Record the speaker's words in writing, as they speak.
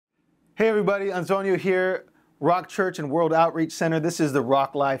Hey everybody, Antonio here, Rock Church and World Outreach Center. This is the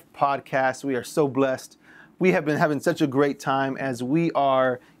Rock Life podcast. We are so blessed. We have been having such a great time as we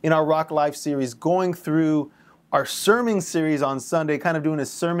are in our Rock Life series, going through our sermon series on Sunday, kind of doing a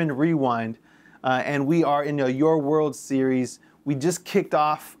sermon rewind. And we are in a Your World series. We just kicked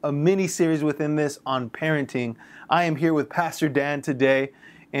off a mini series within this on parenting. I am here with Pastor Dan today,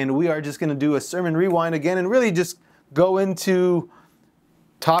 and we are just going to do a sermon rewind again and really just go into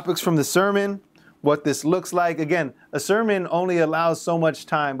topics from the sermon, what this looks like. Again, a sermon only allows so much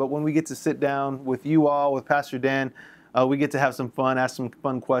time, but when we get to sit down with you all, with Pastor Dan, we get to have some fun, ask some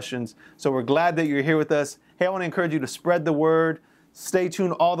fun questions. So we're glad that you're here with us. Hey, I want to encourage you to spread the word. Stay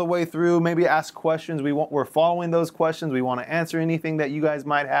tuned all the way through. Maybe ask questions. We're following those questions. We want to answer anything that you guys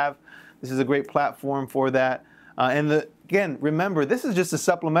might have. This is a great platform for that. Again, remember, this is just a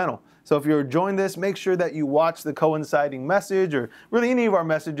supplemental. So if you're enjoying this, make sure that you watch the coinciding message or really any of our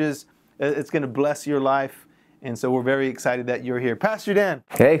messages. It's going to bless your life. And so we're very excited that you're here. Pastor Dan.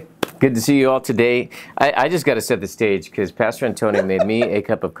 Hey, good to see you all today. I just got to set the stage because Pastor Antonio made me a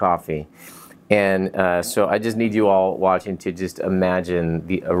cup of coffee. And so I just need you all watching to just imagine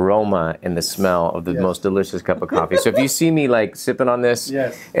the aroma and the smell of the most delicious cup of coffee. So if you see me like sipping on this,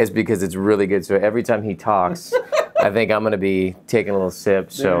 it's because it's really good. So every time he talks, I think I'm going to be taking a little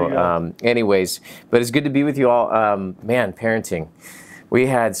sip. So anyways, but it's good to be with you all. Man, parenting. We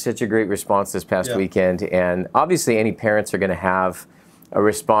had such a great response this past weekend. And obviously any parents are going to have a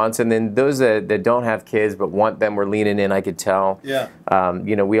response, and then those that don't have kids but want them, we're leaning in, I could tell.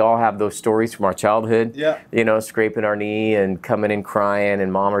 You know, we all have those stories from our childhood, you know, scraping our knee and coming in crying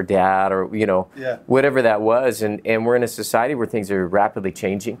and mom or dad or, you know, whatever that was. And we're in a society where things are rapidly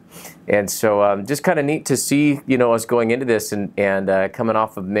changing. And so just kind of neat to see, you know, us going into this and coming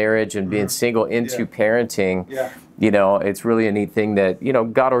off of marriage and being single into parenting. You know, it's really a neat thing that, you know,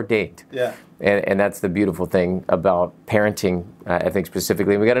 God ordained. And that's the beautiful thing about parenting, I think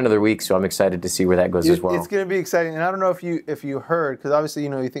specifically. And we got another week, so I'm excited to see where that goes as well. It's going to be exciting. And I don't know if you heard, because obviously, you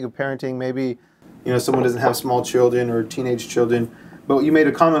know, you think of parenting, maybe, you know, someone doesn't have small children or teenage children, but you made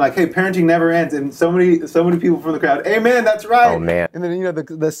a comment like, hey, parenting never ends. And so many people from the crowd, amen, that's right. Oh, man. And then, you know,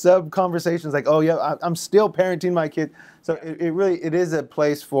 the sub-conversations like, oh, yeah, I'm still parenting my kid. So it is a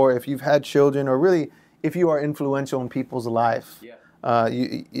place for if you've had children or really if you are influential in people's life.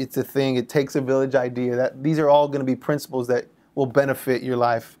 It's a thing. It takes a village idea. That these are all going to be principles that will benefit your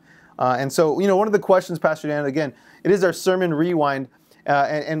life. And so, you know, one of the questions, Pastor Dan, again, it is our sermon rewind,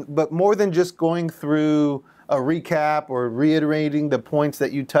 but more than just going through a recap or reiterating the points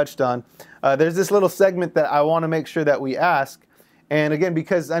that you touched on, there's this little segment that I want to make sure that we ask. And again,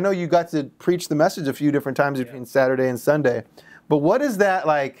 because I know you got to preach the message a few different times between Saturday and Sunday, but what is that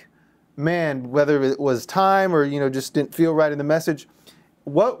like? Man, whether it was time or, you know, just didn't feel right in the message,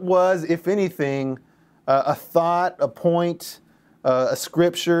 what was, if anything, a thought, a point, a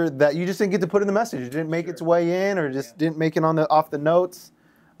scripture that you just didn't get to put in the message? It didn't make its way in or just didn't make it off the notes?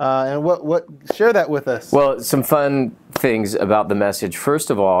 And what share that with us. Well, some fun things about the message.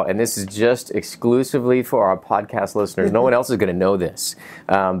 First of all, and this is just exclusively for our podcast listeners, no one else is going to know this,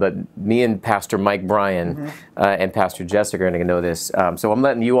 but me and Pastor Mike Bryan and Pastor Jessica are going to know this. So I'm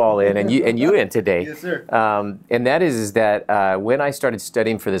letting you all in and you in today. Yes, sir. And that is that when I started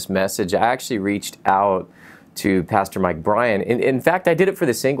studying for this message, I actually reached out to Pastor Mike Bryan. In fact, I did it for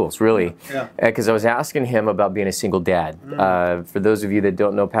the singles, really, because I was asking him about being a single dad. For those of you that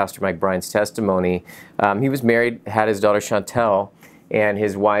don't know Pastor Mike Bryan's testimony, he was married, had his daughter Chantel, and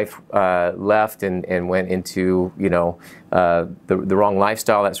his wife left and went into, you know, the wrong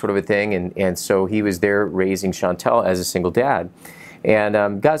lifestyle, that sort of a thing, and so he was there raising Chantel as a single dad.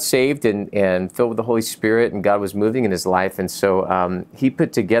 And got saved and filled with the Holy Spirit, and God was moving in his life. And so he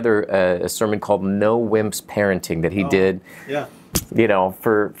put together a sermon called No Wimps Parenting that he did. You know,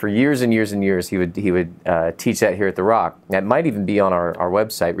 for years and years and years, he would teach that here at the Rock. That might even be on our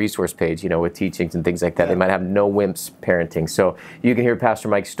website resource page, you know, with teachings and things like that. They might have No Wimps Parenting. So you can hear Pastor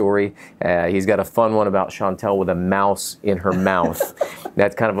Mike's story. He's got a fun one about Chantel with a mouse in her mouth.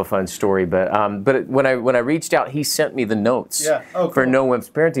 That's kind of a fun story. But when I reached out, he sent me the notes for No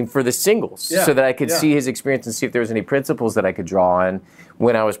Wimps Parenting for the singles, so that I could see his experience and see if there was any principles that I could draw on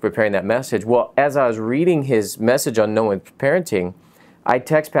when I was preparing that message. Well, as I was reading his message on No Wimps Parenting, I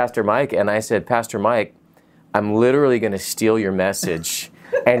text Pastor Mike and I said, Pastor Mike, I'm literally going to steal your message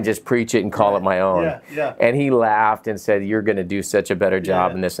and just preach it and call it my own. And he laughed and said, you're going to do such a better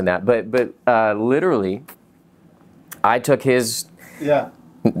job and this and that. But literally, I took his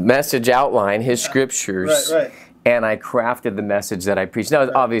message outline, his scriptures, and I crafted the message that I preached. Now,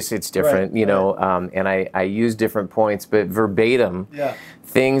 obviously, it's different, you know, and I use different points, but verbatim,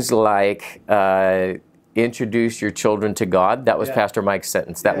 things like introduce your children to God. That was Pastor Mike's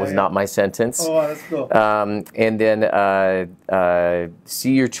sentence. That was not my sentence. Oh, that's cool. And then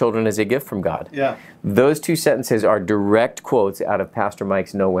see your children as a gift from God. Yeah. Those two sentences are direct quotes out of Pastor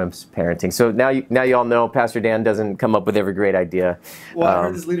Mike's No Wimps Parenting. So now you all know Pastor Dan doesn't come up with every great idea. Well, I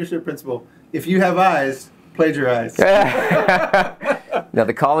heard this leadership principle. If you have eyes, plagiarize. Now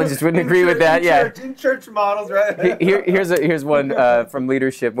the colleges wouldn't agree with that. In church models, right? Here's one from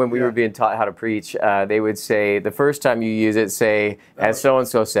leadership when we were being taught how to preach. They would say the first time you use it, say as so and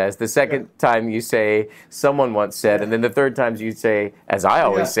so says. The second time you say someone once said, and then the third time you say as I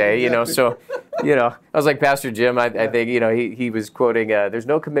always say. You know, so I was like Pastor Jim. I think he was quoting. There's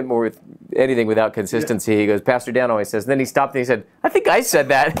no commitment with anything without consistency. He goes, Pastor Dan always says. And then he stopped and he said, I think I said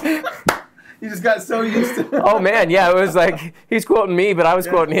that. You just got so used to it. Oh man, yeah, it was like he's quoting me, but I was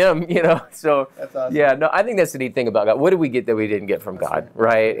quoting him, So that's awesome. Yeah, no, I think that's the neat thing about God. What did we get that we didn't get from God,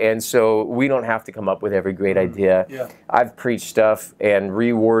 right? And so we don't have to come up with every great idea. Yeah. I've preached stuff and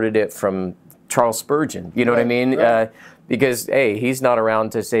reworded it from Charles Spurgeon. You know what I mean? Right. Because hey, he's not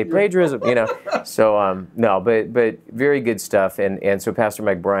around to say plagiarism. So no, but very good stuff. And so Pastor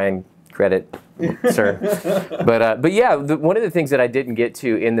Mike Bryan, credit, sir. But yeah, one of the things that I didn't get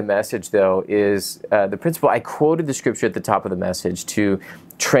to in the message, though, is the principle. I quoted the scripture at the top of the message to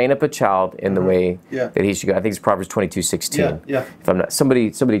train up a child in the way that he should go. I think it's Proverbs 22:16. Yeah. If I'm not,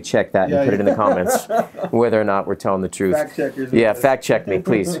 somebody check that and put it in the comments whether or not we're telling the truth. Fact checkers. Yeah, fact check me,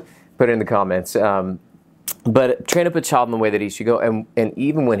 please. Put it in the comments. But train up a child in the way that he should go, and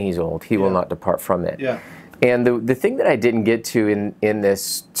even when he's old, he will not depart from it. Yeah. And the thing that I didn't get to in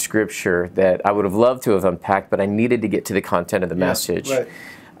this scripture that I would have loved to have unpacked, but I needed to get to the content of the message,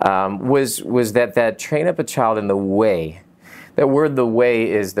 was that train up a child in the way. That word, the way,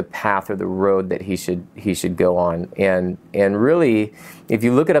 is the path or the road that he should go on. And really, if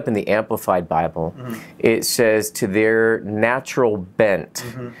you look it up in the Amplified Bible, it says to their natural bent,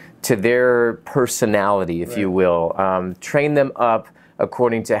 to their personality, if you will, train them up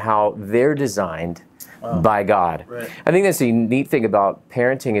according to how they're designed. By God. Right. I think that's the neat thing about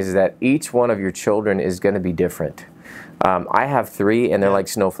parenting is that each one of your children is going to be different. I have 3, and they're like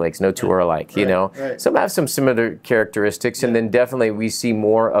snowflakes. No two are alike, Right. Some have some similar characteristics, and then definitely we see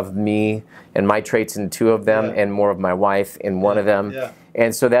more of me and my traits in 2 of them, and more of my wife in 1 of them. Yeah.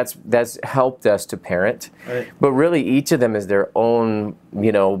 And so that's helped us to parent. Right. But really, each of them is their own,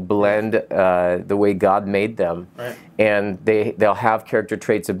 blend, the way God made them. Right. And they'll have character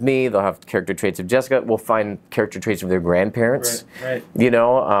traits of me. They'll have character traits of Jessica. We'll find character traits of their grandparents. Right.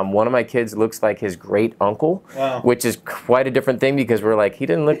 One of my kids looks like his great uncle, which is quite a different thing because we're like, he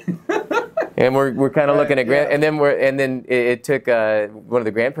didn't look. And we're kind of looking at and then it took one of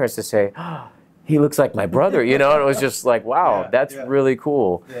the grandparents to say, oh, he looks like my brother, and it was just like, wow, that's really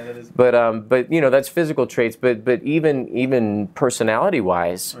cool. Yeah, that is cool. But that's physical traits, but even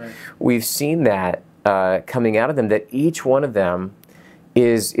personality-wise, we've seen that coming out of them, that each one of them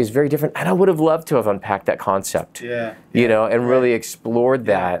is very different. And I would have loved to have unpacked that concept, and really explored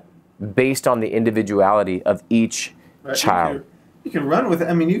that based on the individuality of each child. You can run with it.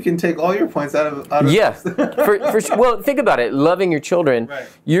 I mean, you can take all your points out of for sure. Well, think about it. Loving your children,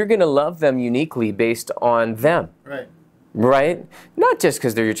 you're going to love them uniquely based on them. Right? Not just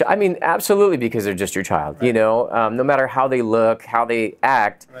because they're your child. I mean, absolutely because they're just your child. No matter how they look, how they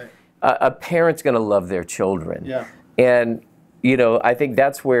act, a parent's going to love their children. Yeah. And, I think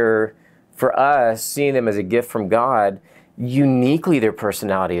that's where, for us, seeing them as a gift from God, uniquely their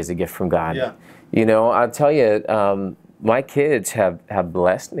personality is a gift from God. Yeah. I'll tell you, my kids have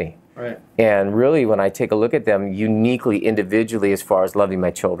blessed me. Right. And really, when I take a look at them uniquely, individually, as far as loving my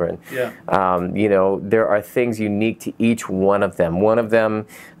children, there are things unique to each one of them. One of them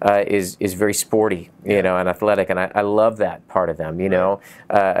is very sporty, and athletic, and I love that part of them.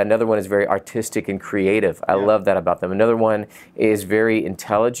 Another one is very artistic and creative. I love that about them. Another one is very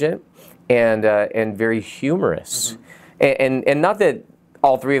intelligent and very humorous, and not that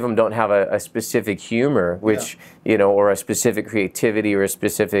all 3 of them don't have a specific humor, which, or a specific creativity or a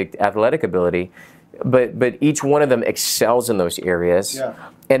specific athletic ability, but each one of them excels in those areas. Yeah.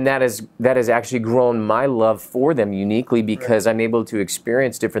 And that has actually grown my love for them uniquely because I'm able to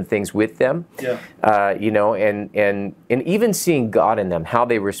experience different things with them. Yeah. And even seeing God in them, how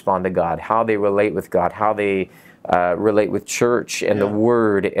they respond to God, how they relate with God, how they relate with church and the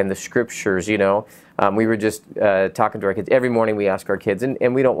Word and the Scriptures. You know, we were just talking to our kids. Every morning we ask our kids,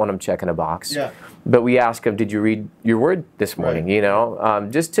 and we don't want them checking a box. Yeah. But we ask them, did you read your Word this morning? Right. You know,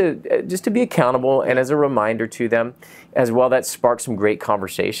 just to be accountable and as a reminder to them as well. That sparked some great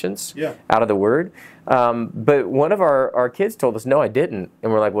conversations out of the Word. But one of our kids told us, no, I didn't.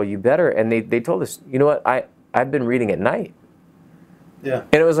 And we're like, well, you better. And they told us, you know what, I've been reading at night. Yeah.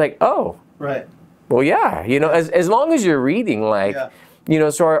 And it was like, oh. Right. Well, yeah, you know, as long as you're reading, like, you know,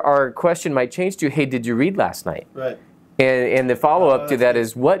 so our question might change to, hey, did you read last night? Right. And the follow-up to that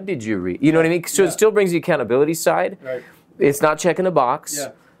is, what did you read? You know what I mean? So it still brings the accountability side. Right. It's not checking a box.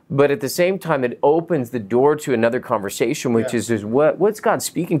 Yeah. But at the same time, it opens the door to another conversation, which is what's God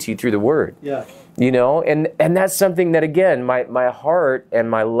speaking to you through the Word? Yeah. You know, and that's something that, again, my heart and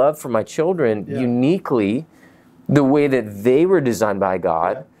my love for my children, uniquely, the way that they were designed by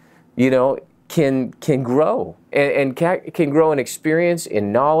God, you know, can grow and can grow in experience,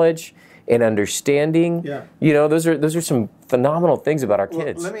 in knowledge, in understanding. Yeah. You know, those are some phenomenal things about our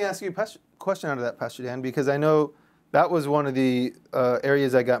kids. Well, let me ask you a question out of that, Pastor Dan, because I know that was one of the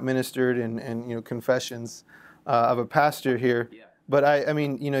areas I got ministered and you know, confessions of a pastor here. Yeah. But I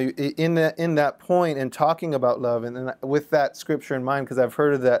mean, you know, in that point and talking about love, and then with that scripture in mind, because I've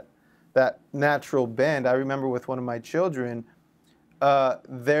heard of that natural bend. I remember with one of my children,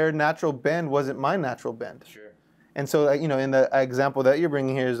 their natural bend wasn't my natural bend. Sure. And so, you know, in the example that you're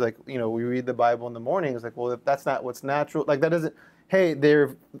bringing here is like, you know, we read the Bible in the morning. It's like, well, if that's not what's natural, like that doesn't. Hey,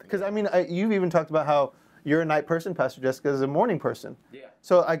 because I mean, you've even talked about how you're a night person, Pastor Jessica is a morning person. Yeah.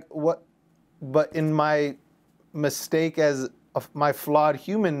 So but in my mistake as my flawed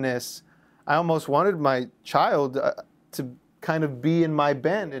humanness, I almost wanted my child to kind of be in my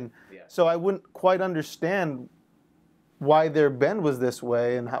bend, and so I wouldn't quite understand why their bend was this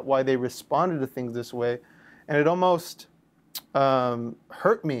way and why they responded to things this way, and it almost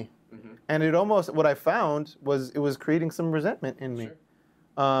hurt me, and it almost, what I found was it was creating some resentment in me,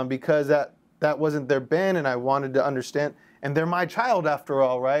 because that wasn't their bend, and I wanted to understand, and they're my child after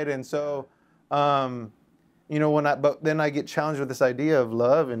all, right? And so, you know, but then I get challenged with this idea of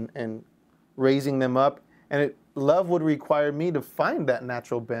love and raising them up, and love would require me to find that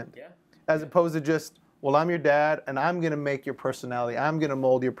natural bend, as opposed to just, well, I'm your dad, and I'm going to make your personality. I'm going to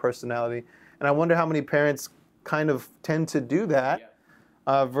mold your personality. And I wonder how many parents kind of tend to do that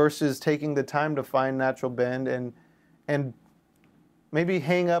versus taking the time to find natural bend and maybe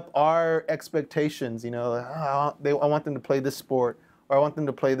hang up our expectations. You know, I want them to play this sport, or I want them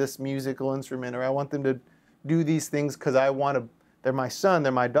to play this musical instrument, or I want them to do these things because they're my son,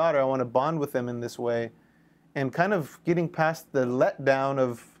 they're my daughter, I want to bond with them in this way. And kind of getting past the letdown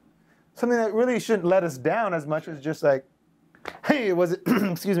of something that really shouldn't let us down as much as just like, hey,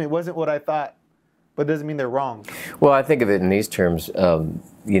 excuse me, it wasn't what I thought, but it doesn't mean they're wrong. Well, I think of it in these terms,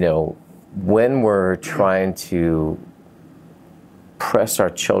 you know, when we're trying to press our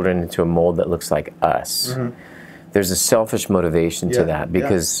children into a mold that looks like us, there's a selfish motivation to that,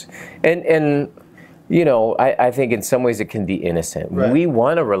 because, and you know, I think in some ways it can be innocent. Right. We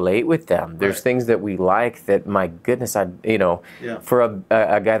want to relate with them. There's things that we like that, my goodness, you know, for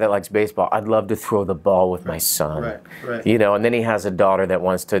a guy that likes baseball, I'd love to throw the ball with my son. Right. You know, and then he has a daughter that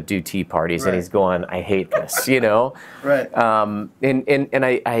wants to do tea parties, and he's going, I hate this, you know. And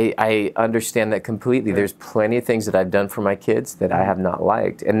I understand that completely. There's plenty of things that I've done for my kids that I have not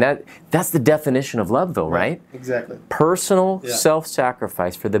liked. And that's the definition of love, though, right? Exactly. Personal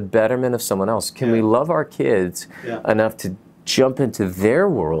self-sacrifice for the betterment of someone else. Can we love our kids enough to jump into their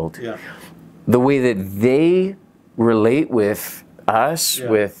world the way that they relate with us,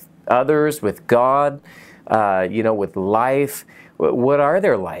 with others, with God, you know, with life? What are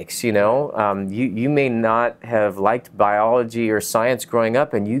their likes, you know? You may not have liked biology or science growing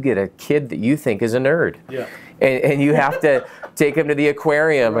up, and you get a kid that you think is a nerd. And you have to take them to the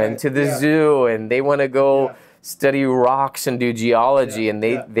aquarium and to the zoo, and they want to go study rocks and do geology, and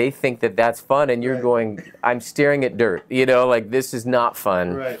they think that that's fun, and you're going, I'm staring at dirt, you know, like this is not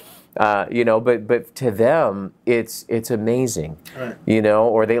fun. You know, but to them it's amazing, you know,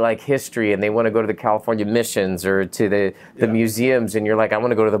 or they like history and they want to go to the California missions or to the museums, and you're like, I want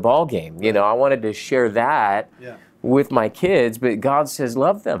to go to the ball game, you know. I wanted to share that with my kids, but God says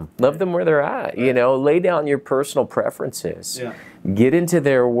love them where they're at, you know. Lay down your personal preferences, get into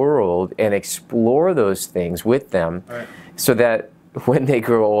their world and explore those things with them, so that when they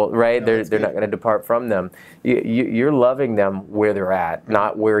grow old, they're not going to depart from them. You're loving them where they're at,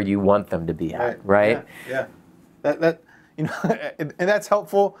 not where you want them to be at, right? That you know, and that's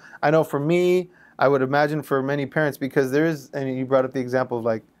helpful. I know for me, I would imagine for many parents, because there is, and you brought up the example of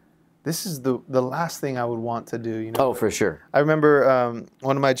like this is the last thing I would want to do. You know? Oh, for sure. I remember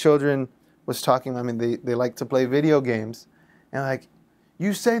one of my children was talking. I mean, they like to play video games, and like,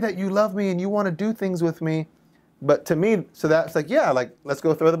 you say that you love me and you want to do things with me, but to me, so that's like, yeah, like, let's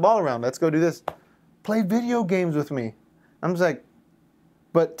go throw the ball around, let's go do this, play video games with me. I'm just like,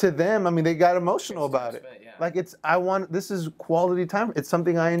 but to them, I mean, they got emotional about it. Yeah. Like, this is quality time. It's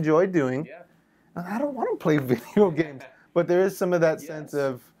something I enjoy doing. Yeah. And I don't want to play video games, but there is some of that sense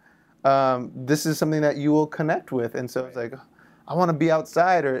of, this is something that you will connect with, and so it's like, I want to be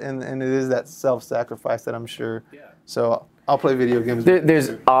outside, and it is that self-sacrifice that I'm sure. Yeah. So I'll play video games.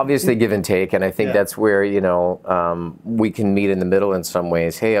 There's obviously give and take, and I think that's where, you know, we can meet in the middle in some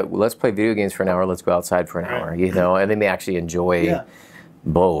ways. Hey, let's play video games for an hour. Let's go outside for an hour. You know, and they may actually enjoy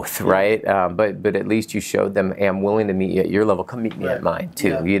both, right? But at least you showed them, hey, I'm willing to meet you at your level. Come meet me at mine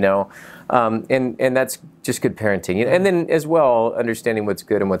too. You know, and that's just good parenting. And then as well, understanding what's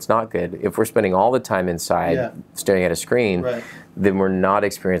good and what's not good. If we're spending all the time inside staring at a screen, then we're not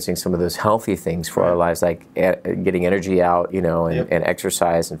experiencing some of those healthy things for our lives, like getting energy out, you know, and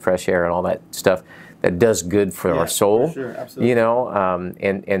exercise and fresh air and all that stuff that does good for our soul. For sure, absolutely. You know,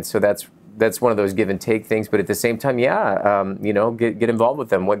 and so that's one of those give and take things. But at the same time, you know, get involved with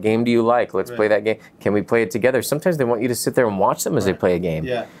them. What game do you like? Let's play that game. Can we play it together? Sometimes they want you to sit there and watch them as they play a game.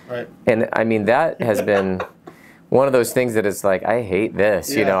 Yeah, right. And I mean, that has been one of those things that is like, I hate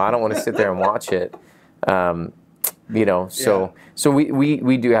this. You know, I don't want to sit there and watch it. You know, so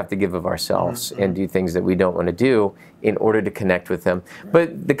we do have to give of ourselves and do things that we don't want to do in order to connect with them.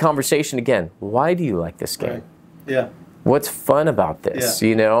 But the conversation again, why do you like this game? Yeah. What's fun about this?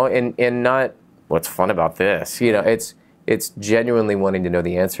 You know, and not what's fun about this. You know, it's genuinely wanting to know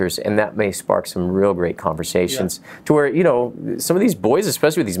the answers, and that may spark some real great conversations to where, you know, some of these boys,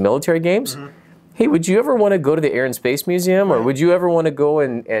 especially with these military games, hey, would you ever want to go to the Air and Space Museum, or would you ever want to go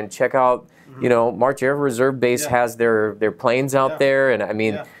and check out, you know, March Air Reserve Base has their planes out there, and I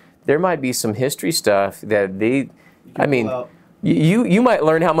mean, there might be some history stuff that they, I mean, you might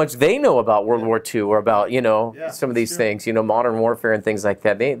learn how much they know about World War II or about, you know, some of these things, you know, modern warfare and things like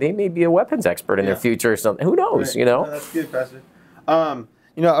that. They may be a weapons expert in their future or something. Who knows, you know? That's good, Pastor.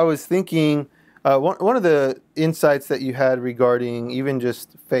 You know, I was thinking, one of the insights that you had regarding even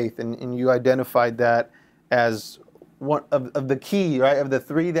just faith, and you identified that as one of the key, right, of the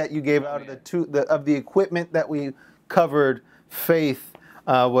three that you gave out of the two, of the equipment that we covered, faith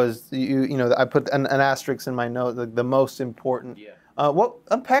was, you know, I put an asterisk in my note, the most important. What,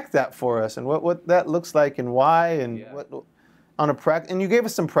 unpack that for us, and what that looks like, and why, and what on a and you gave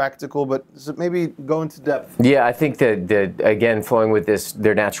us some practical, but maybe go into depth. Yeah, I think that again, flowing with this,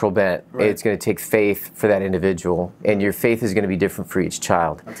 their natural bent, it's going to take faith for that individual, and your faith is going to be different for each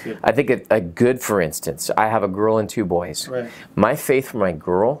child. That's good. I think a good, for instance, I have a girl and two boys. My faith for my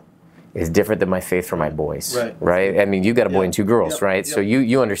girl is different than my faith for my boys, right? I mean, you got a boy and two girls, right? So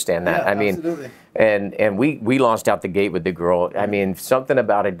you understand that. I mean, absolutely. And we launched out the gate with the girl. I mean, something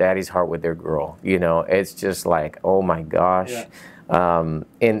about a daddy's heart with their girl, you know, it's just like, oh my gosh.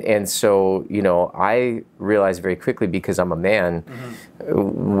 And so, you know, I realized very quickly, because I'm a man,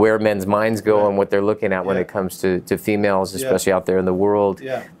 where men's minds go and what they're looking at when it comes to females, especially out there in the world,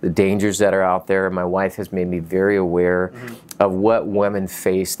 the dangers that are out there. My wife has made me very aware of what women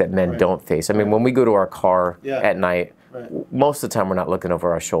face that men don't face. I mean, when we go to our car at night, most of the time we're not looking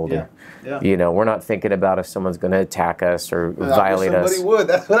over our shoulder. You know, we're not thinking about if someone's going to attack us or violate us. Somebody would.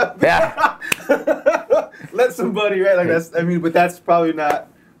 That's what I'm Let somebody, right? Like that's, I mean, but that's probably not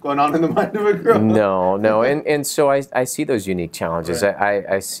going on in the mind of a girl. No. And so I see those unique challenges.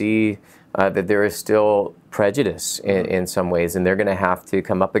 I see that there is still prejudice in some ways, and they're going to have to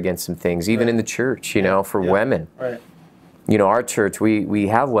come up against some things, even in the church, you know, for women. You know, our church, we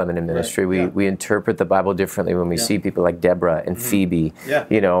have women in ministry. We interpret the Bible differently when we see people like Deborah and Phoebe.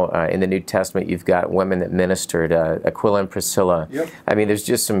 You know, in the New Testament, you've got women that ministered, Aquila and Priscilla. I mean, there's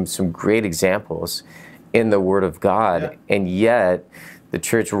just some great examples in the Word of God, and yet the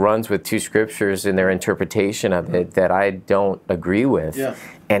church runs with two scriptures in their interpretation of it that I don't agree with,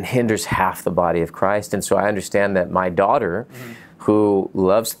 and hinders half the body of Christ. And so I understand that my daughter, who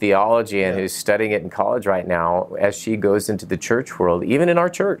loves theology and who's studying it in college right now, as she goes into the church world, even in our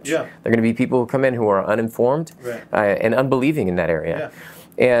church, there are going to be people who come in who are uninformed and unbelieving in that area.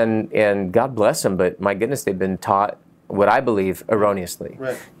 And God bless them, but my goodness, they've been taught what I believe erroneously,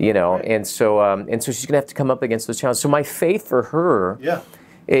 you know, and so she's going to have to come up against those challenges. So my faith for her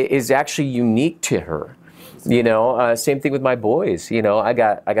is actually unique to her. You know, same thing with my boys. You know, I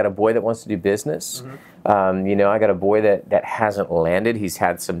got a boy that wants to do business. You know, I got a boy that hasn't landed. He's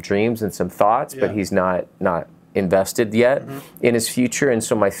had some dreams and some thoughts, but he's not invested yet in his future, and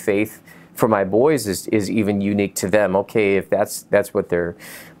so my faith for my boys is even unique to them. Okay, if that's what they're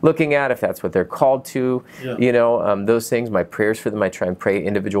looking at, if that's what they're called to, you know, those things, my prayers for them, I try and pray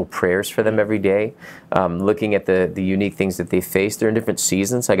individual prayers for them every day, looking at the unique things that they face. They're in different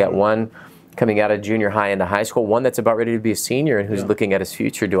seasons. I got one coming out of junior high into high school, one that's about ready to be a senior and who's looking at his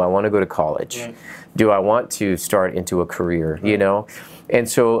future. Do I want to go to college? Do I want to start into a career, you know? And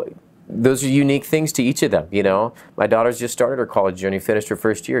so those are unique things to each of them, you know. My daughter's just started her college journey, finished her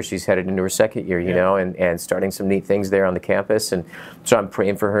first year. She's headed into her second year, you know, and starting some neat things there on the campus. And so I'm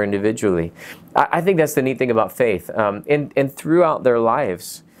praying for her individually. I think that's the neat thing about faith. And throughout their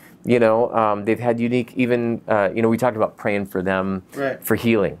lives, you know, they've had unique, even, you know, we talked about praying for them for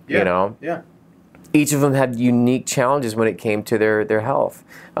healing, you know. Each of them had unique challenges when it came to their health.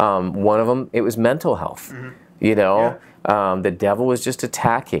 One of them, it was mental health, you know. The devil was just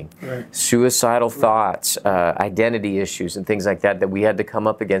attacking. Suicidal thoughts, identity issues, and things like that we had to come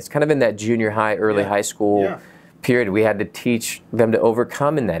up against, kind of in that junior high, early high school period. We had to teach them to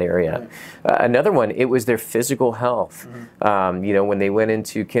overcome in that area. Another one, it was their physical health. You know, when they went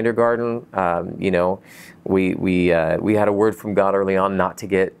into kindergarten, you know, we had a word from God early on not to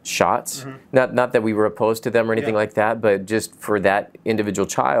get shots. Not that we were opposed to them or anything like that, but just for that individual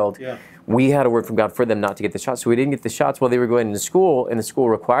child, we had a word from God for them not to get the shots. So we didn't get the shots while they were going into school, and the school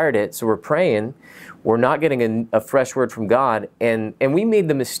required it. So we're praying. We're not getting a fresh word from God. And we made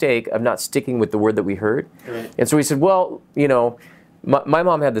the mistake of not sticking with the word that we heard. And so we said, well, you know, my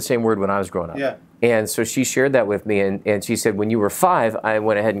mom had the same word when I was growing up. And so she shared that with me. And she said, when you were 5, I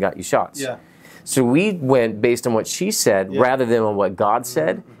went ahead and got you shots. So we went based on what she said rather than on what God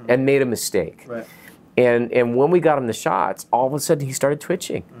said, and made a mistake. And when we got him the shots, all of a sudden he started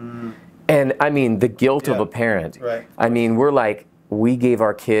twitching. And I mean, the guilt of a parent. I mean, we're like, we gave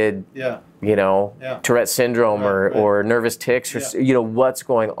our kid, you know, Tourette's syndrome or nervous tics, or, you know, what's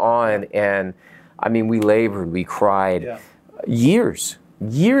going on. And I mean, we labored, we cried. Years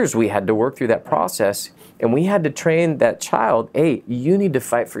we had to work through that process. And we had to train that child, hey, you need to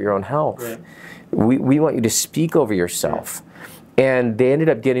fight for your own health. We want you to speak over yourself. And they ended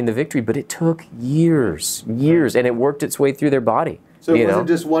up getting the victory, but it took years, and it worked its way through their body. So it wasn't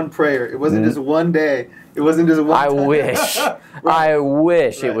just one prayer. It wasn't just one day. It wasn't just one time. I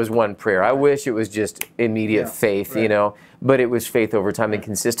wish it was one prayer. I wish it was just immediate faith, you know. But it was faith over time and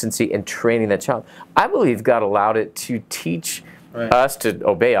consistency and training that child. I believe God allowed it to teach us to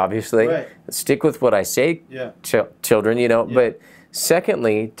obey, obviously. Stick with what I say, children, you know. But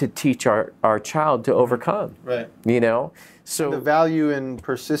secondly, to teach our child to overcome, you know. So the value in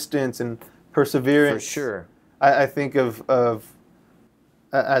persistence and perseverance. For sure. I think of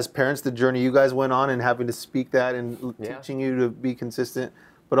as parents, the journey you guys went on and having to speak that and teaching you to be consistent,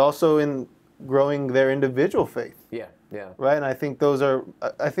 but also in growing their individual faith. Right? And I think those are,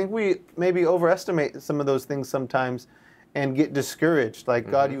 I think we maybe overestimate some of those things sometimes and get discouraged. Like,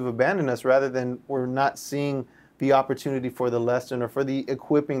 God, you've abandoned us, rather than we're not seeing the opportunity for the lesson or for the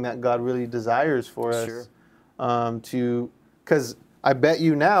equipping that God really desires for us. Because I bet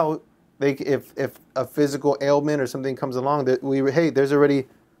you now, if a physical ailment or something comes along, that there's already,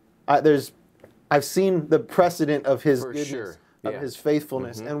 I've seen the precedent of His goodness, of His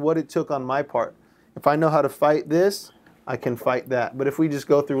faithfulness, and what it took on my part. If I know how to fight this, I can fight that. But if we just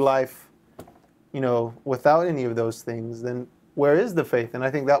go through life, you know, without any of those things, then where is the faith? And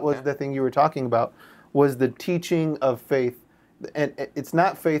I think that was the thing you were talking about, was the teaching of faith. And it's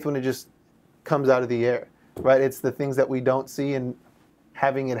not faith when it just comes out of the air, right? It's the things that we don't see and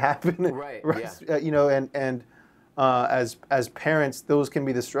having it happen, you know, and as parents, those can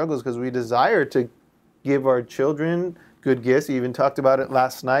be the struggles, because we desire to give our children good gifts. You even talked about it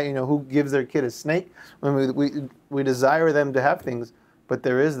last night. You know, who gives their kid a snake? When we desire them to have things, but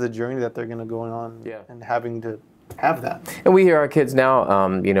there is the journey that they're going to go on, and having to have that. And we hear our kids now,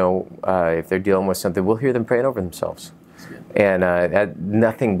 you know, if they're dealing with something, we'll hear them praying over themselves. And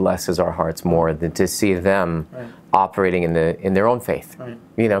nothing blesses our hearts more than to see them operating in their own faith,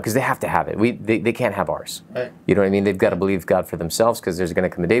 you know, because they have to have it. They can't have ours. You know what I mean? They've got to believe God for themselves, because there's going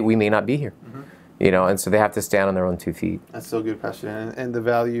to come a day we may not be here, you know, and so they have to stand on their own 2 feet. That's so good, Pastor Dan. And the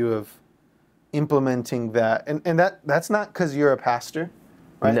value of implementing that, and that's not because you're a pastor,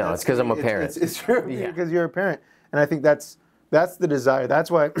 right? No, it's because I'm a parent. It's true, because you're a parent, and I think that's the desire. That's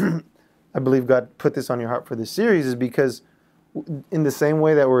why I believe God put this on your heart for this series, is because in the same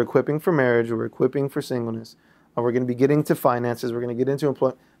way that we're equipping for marriage, we're equipping for singleness, we're going to be getting to finances, we're going to get into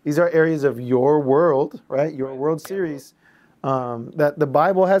employment. These are areas of your world, right? Your world series, that the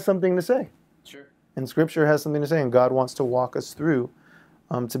Bible has something to say. And Scripture has something to say, and God wants to walk us through.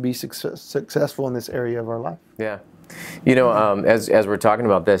 to be successful in this area of our life. Yeah. You know, as we're talking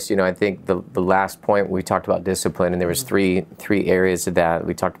about this, you know, I think the last point we talked about discipline, and there was three areas of that.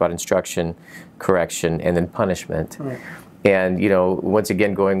 We talked about instruction, correction, and then punishment. Right. And, you know, once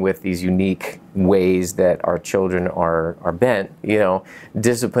again, going with these unique ways that our children are bent, you know,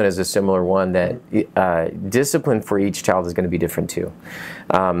 discipline is a similar one that discipline for each child is going to be different too.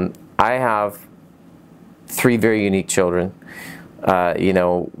 I have 3 very unique children. You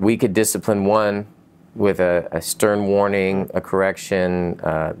know, we could discipline one with a stern warning, a correction,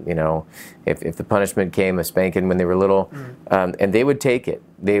 you know, if the punishment came, a spanking when they were little, and they would take it.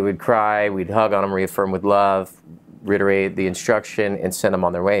 They would cry, we'd hug on them, reaffirm with love, reiterate the instruction, and send them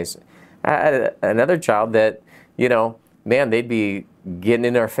on their ways. I had another child that, you know, man, they'd be getting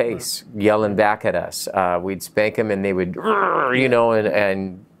in our face, yelling back at us. We'd spank them and they would, you know,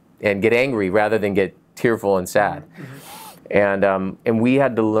 and get angry rather than get tearful and sad. And we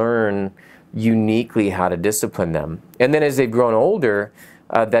had to learn uniquely how to discipline them. And then as they've grown older,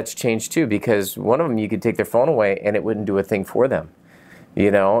 that's changed too, because one of them, you could take their phone away and it wouldn't do a thing for them, you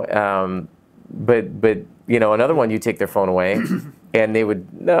know. But you know, another one, you take their phone away and they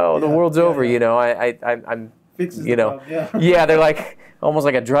would, no, the world's over, you know. I'm you know, yeah, they're like almost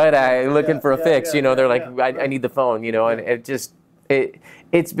like a dread eye looking for a fix, you know. They're like, I need the phone, you know. And it just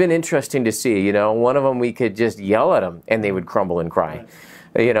it's been interesting to see, you know. One of them, we could just yell at them and they would crumble and cry.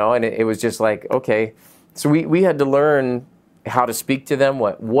 You know, and it was just like, okay. So we had to learn how to speak to them,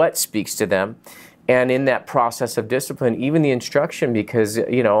 what speaks to them. And in that process of discipline, even the instruction, because,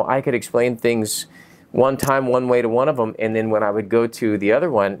 you know, I could explain things one time, one way to one of them, and then when I would go to the other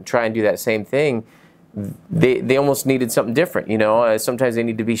one, try and do that same thing, they almost needed something different, you know. Sometimes they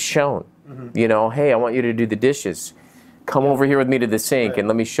need to be shown, you know, hey, I want you to do the dishes. Come over here with me to the sink and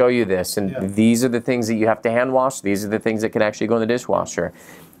let me show you this. And these are the things that you have to hand wash. These are the things that can actually go in the dishwasher.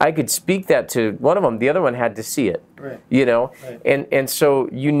 I could speak that to one of them. The other one had to see it, you know. And so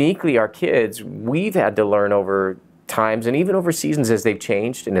uniquely, our kids, we've had to learn over times and even over seasons as they've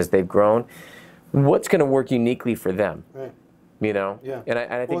changed and as they've grown, what's going to work uniquely for them, you know. And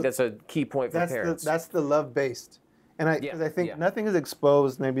I think that's a key point for parents. That's the love-based. And I think nothing has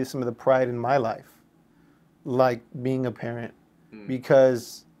exposed maybe some of the pride in my life like being a parent,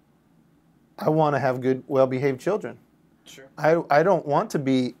 because I want to have good, well-behaved children. Sure. I don't want to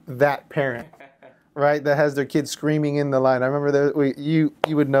be that parent, right, that has their kids screaming in the line. I remember you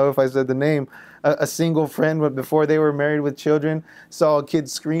would know if I said the name. A single friend, before they were married with children, saw a kid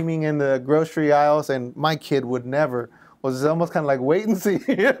screaming in the grocery aisles, and my kid would never. Was almost kind of like wait and see,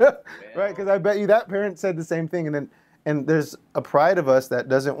 right? Because I bet you that parent said the same thing, and there's a pride of us that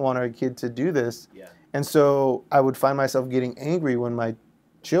doesn't want our kid to do this. And so I would find myself getting angry when my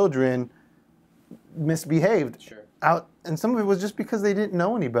children misbehaved out, and some of it was just because they didn't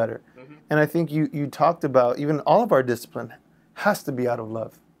know any better. And I think you talked about even all of our discipline has to be out of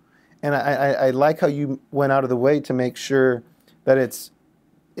love. And I like how you went out of the way to make sure that it's,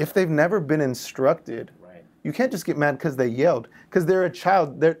 if they've never been instructed, you can't just get mad because they yelled, because they're a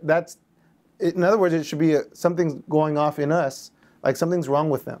child. In other words, it should be something's going off in us, like something's wrong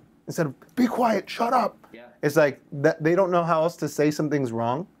with them. Instead of, be quiet, shut up. It's like that they don't know how else to say something's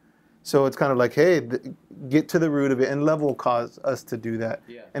wrong. So it's kind of like, hey, get to the root of it, and love will cause us to do that.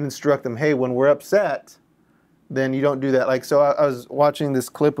 And instruct them, hey, when we're upset, then you don't do that. Like, so I was watching this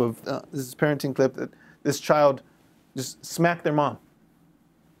clip of, this parenting clip, that this child just smacked their mom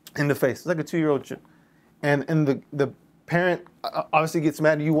in the face. It's like a 2-year-old child. And the parent obviously gets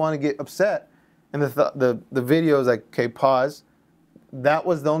mad, and you want to get upset. And the video is like, okay, pause. That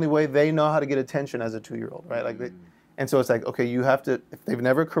was the only way they know how to get attention as a 2-year-old, right? Like, and so it's like, okay, you have to, if they've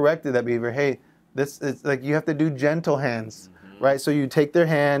never corrected that behavior, hey, this is like, you have to do gentle hands, right? So you take their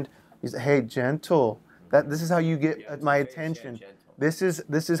hand, you say, hey, gentle. This is how you get my attention. This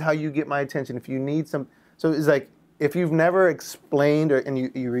is how you get my attention. If you need some, so it's like, if you've never explained, and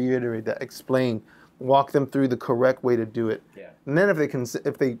you reiterate that, explain, walk them through the correct way to do it. And then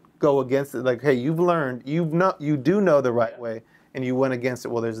if they go against it, like, hey, you've learned, you do know the right way, and you went against it,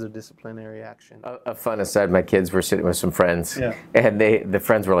 well, there's a disciplinary action. A fun aside, my kids were sitting with some friends, and the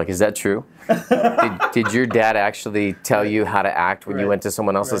friends were like, is that true? did your dad actually tell you how to act when you went to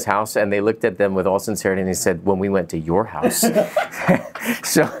someone else's house? And they looked at them with all sincerity, and they said, when we went to your house.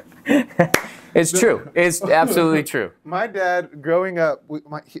 So it's true. It's absolutely true. My dad, growing up,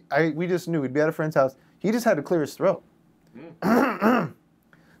 we just knew we'd be at a friend's house. He just had to clear his throat.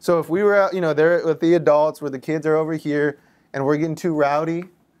 So if we were out, there with the adults, where the kids are over here, and we're getting too rowdy,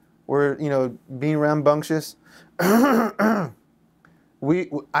 we're, being rambunctious,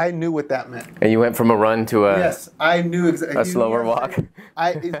 I knew what that meant. And you went from a run to a yes, I knew exactly a slower walk.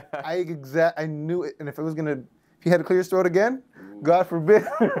 I knew it, and if he had to clear his throat again, God forbid.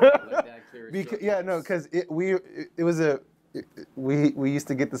 Because we used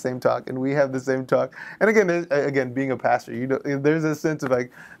to get the same talk, and we have the same talk. And again, being a pastor, there's a sense of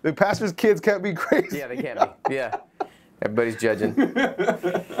like the pastor's kids can't be crazy. Yeah, they can't be. Yeah. Everybody's judging.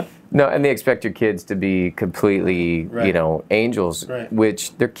 No, and they expect your kids to be completely, angels,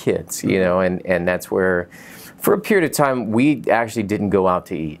 which they're kids, and that's where, for a period of time, we actually didn't go out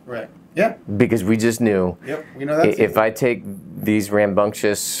to eat. Right. Yeah. Because we just knew, we know that's if I take these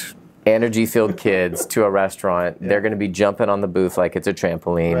rambunctious, energy-filled kids to a restaurant, they're going to be jumping on the booth like it's a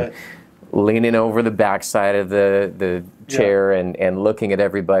trampoline, leaning over the backside of the chair and looking at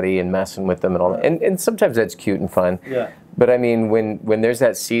everybody and messing with them and all that. And sometimes that's cute and fun. Yeah. But I mean, when there's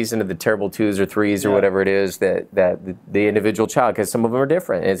that season of the terrible 2s or 3s or whatever it is that the individual child, because some of them are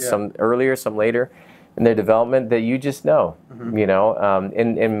different. It's some earlier, some later in their development that you just know,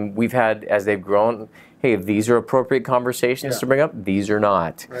 and we've had, as they've grown, hey, if these are appropriate conversations to bring up, these are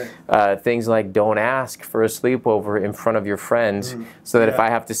not. Right. Things like don't ask for a sleepover in front of your friends so that if I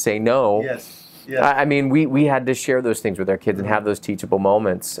have to say no, I mean, we had to share those things with our kids and have those teachable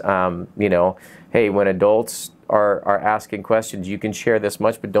moments. Hey, when adults are asking questions, you can share this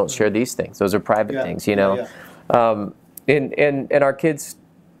much, but don't share these things. Those are private things, And our kids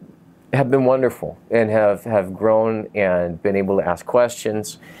have been wonderful and have grown and been able to ask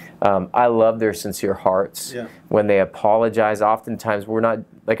questions. I love their sincere hearts. When they apologize, oftentimes we're not,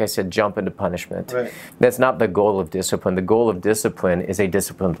 like I said, jump into punishment. Right. That's not the goal of discipline. The goal of discipline is a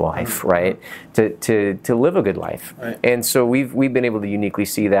disciplined life, right? To live a good life. Right. And so we've been able to uniquely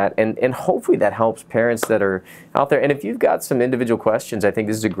see that, and hopefully that helps parents that are out there. And if you've got some individual questions, I think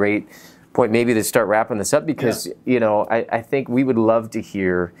this is a great point maybe to start wrapping this up, because I think we would love to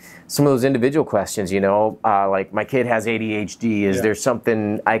hear some of those individual questions, like my kid has ADHD, is there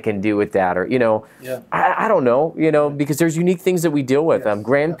something I can do with that, or I don't know, because there's unique things that we deal with.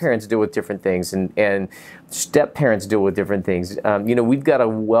 Grandparents deal with different things, and step parents deal with different things. We've got a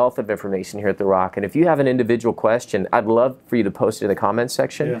wealth of information here at The Rock, and if you have an individual question, I'd love for you to post it in the comments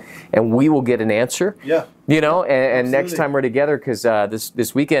section, and we will get an answer. And next time we're together, because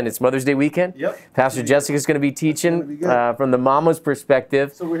this weekend, it's Mother's Day weekend. Pastor Jessica's going to be teaching from the mama's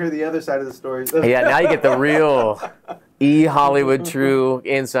perspective. So we hear the other side of the story. Now you get the real Hollywood true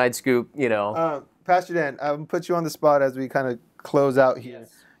inside scoop, Pastor Dan, I'm going to put you on the spot as we kind of close out here.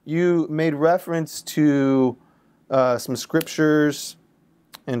 You made reference to some scriptures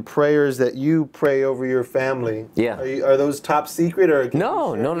and prayers that you pray over your family. Are those top secret, or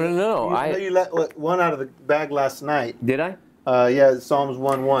No. You let one out of the bag last night. Did I? Psalms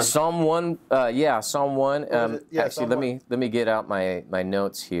 1:1. Psalm 1, Psalm 1. Actually, Psalm let me get out my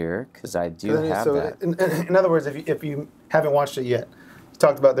notes here, because I do have that. In other words, if you haven't watched it yet, he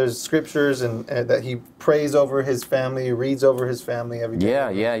talked about there's scriptures and that he prays over his family, reads over his family every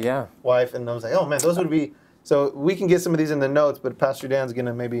day. Wife, and I was like, oh man, those would be. So we can get some of these in the notes, but Pastor Dan's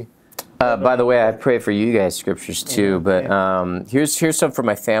gonna maybe. By the way, I pray for you guys scriptures too, but here's some for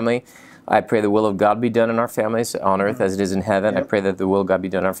my family. I pray the will of God be done in our families on earth as it is in heaven. I pray that the will of God be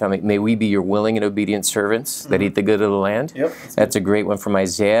done in our family. May we be your willing and obedient servants that eat the good of the land. That's a great one from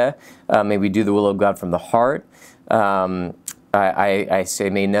Isaiah. May we do the will of God from the heart. I say,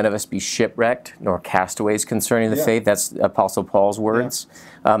 may none of us be shipwrecked nor castaways concerning the faith. That's Apostle Paul's words.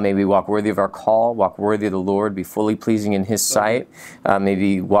 May we walk worthy of our call, walk worthy of the Lord, be fully pleasing in His sight. May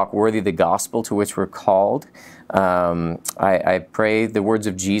we walk worthy of the gospel to which we're called. I pray the words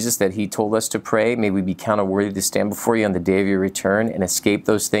of Jesus that He told us to pray. May we be counted worthy to stand before You on the day of Your return and escape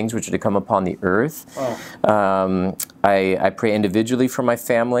those things which are to come upon the earth. I pray individually for my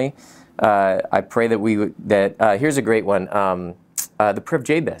family. I pray that here's a great one, the prayer of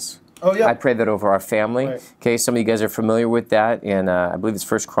Jabez. I pray that over our family. Okay, some of you guys are familiar with that, and I believe it's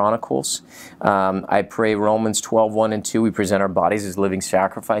 1 Chronicles. I pray Romans 12:1 and 2. We present our bodies as living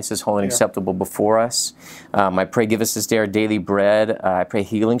sacrifices, holy and acceptable before us. I pray, give us this day our daily bread. I pray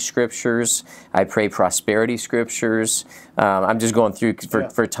healing scriptures. I pray prosperity scriptures. I'm just going through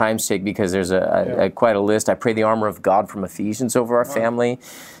for time's sake, because there's quite a list. I pray the armor of God from Ephesians over our family.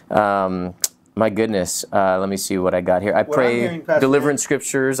 My goodness, let me see what I got here. I pray deliverance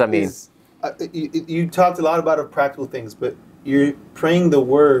scriptures. I mean, you talked a lot about practical things, but you're praying the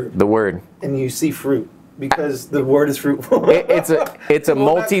word. The word. And you see fruit, because the word is fruitful. It's a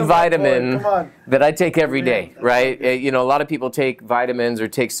multivitamin that I take every day, right? A lot of people take vitamins or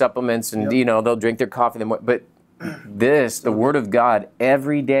take supplements, and they'll drink their coffee in the morning, but this, the Word of God,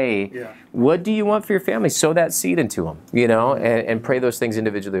 every day. Yeah. What do you want for your family? Sow that seed into them, you know, and pray those things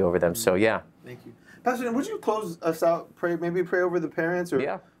individually over them. So, yeah. Thank you. Pastor Dan, would you close us out? Maybe pray over the parents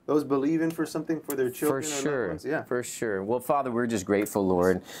or those believing for something for their children. For sure. Or loved ones? Yeah. For sure. Well, Father, we're just grateful,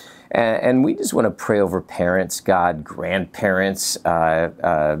 Lord. And we just want to pray over parents, God, grandparents,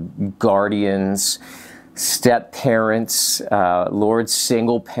 guardians, step-parents, Lord,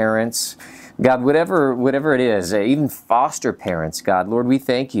 single parents. God, whatever it is, even foster parents, God, Lord, we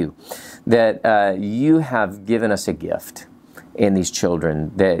thank you that you have given us a gift in these children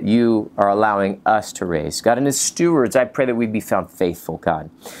that you are allowing us to raise. God, and as stewards, I pray that we'd be found faithful, God.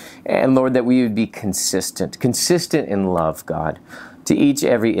 And Lord, that we would be consistent in love, God, to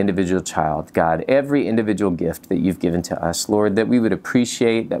every individual child, God, every individual gift that you've given to us, Lord, that we would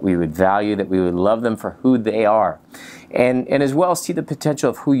appreciate, that we would value, that we would love them for who they are. And as well see the potential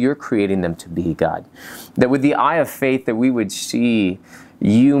of who you're creating them to be, God. That with the eye of faith that we would see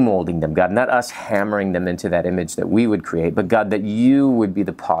you molding them, God, not us hammering them into that image that we would create, but God, that you would be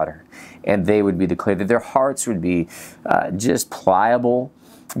the potter and they would be the clay, that their hearts would be just pliable,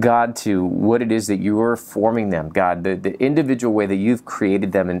 God, to what it is that you are forming them, God, the individual way that you've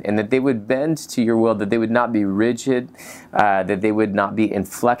created them, and that they would bend to your will, that they would not be rigid, that they would not be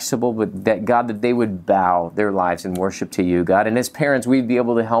inflexible, but that, God, that they would bow their lives in worship to you, God. And as parents, we'd be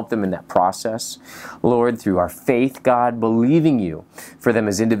able to help them in that process, Lord, through our faith, God, believing you for them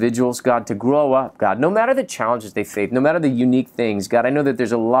as individuals, God, to grow up, God, no matter the challenges they face, no matter the unique things, God, I know that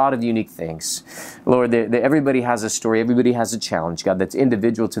there's a lot of unique things, Lord, that everybody has a story, everybody has a challenge, God, that's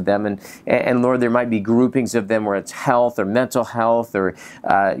individual to them, and Lord, there might be groupings of them where it's health or mental health or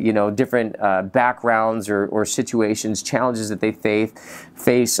different backgrounds or situations, challenges that they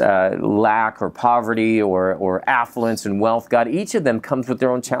face lack or poverty or affluence and wealth. God, each of them comes with their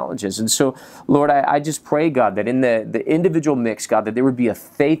own challenges, and so Lord, I just pray, God, that in the individual mix, God, that there would be a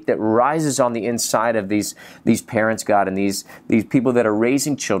faith that rises on the inside of these parents, God, and these people that are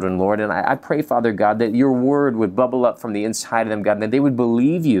raising children, Lord, and I pray, Father God, that your word would bubble up from the inside of them, God, and that they would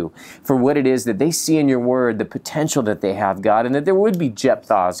believe you for what it is that they see in your word, the potential that they have, God, and that there would be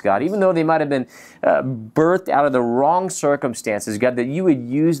Jephthahs, God, even though they might have been birthed out of the wrong circumstances, God, that you would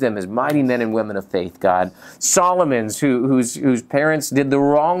use them as mighty men and women of faith, God. Solomons, whose parents did the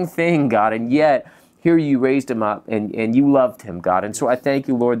wrong thing, God, and yet here you raised him up and you loved him, God. And so I thank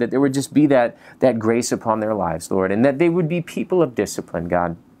you, Lord, that there would just be that grace upon their lives, Lord, and that they would be people of discipline,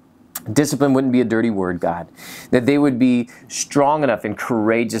 God. Discipline wouldn't be a dirty word, God. That they would be strong enough and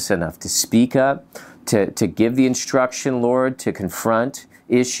courageous enough to speak up, to give the instruction, Lord, to confront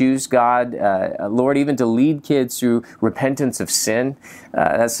issues, God, Lord, even to lead kids through repentance of sin.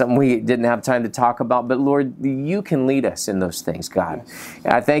 That's something we didn't have time to talk about, but Lord, you can lead us in those things, God.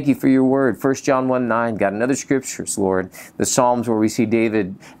 And I thank you for your word, 1 John 1:9, God, and other scriptures, Lord, the Psalms where we see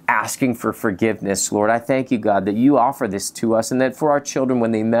David asking for forgiveness, Lord. I thank you, God, that you offer this to us, and that for our children,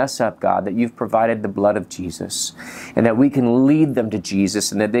 when they mess up, God, that you've provided the blood of Jesus, and that we can lead them to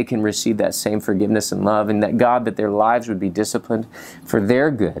Jesus, and that they can receive that same forgiveness and love, and that, God, that their lives would be disciplined for their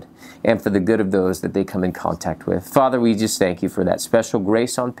good and for the good of those that they come in contact with. Father, we just thank you for that special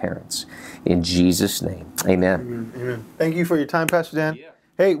grace on parents. In Jesus' name, amen. Amen. Thank you for your time, Pastor Dan. Yeah.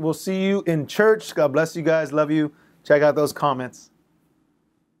 Hey, we'll see you in church. God bless you guys. Love you. Check out those comments.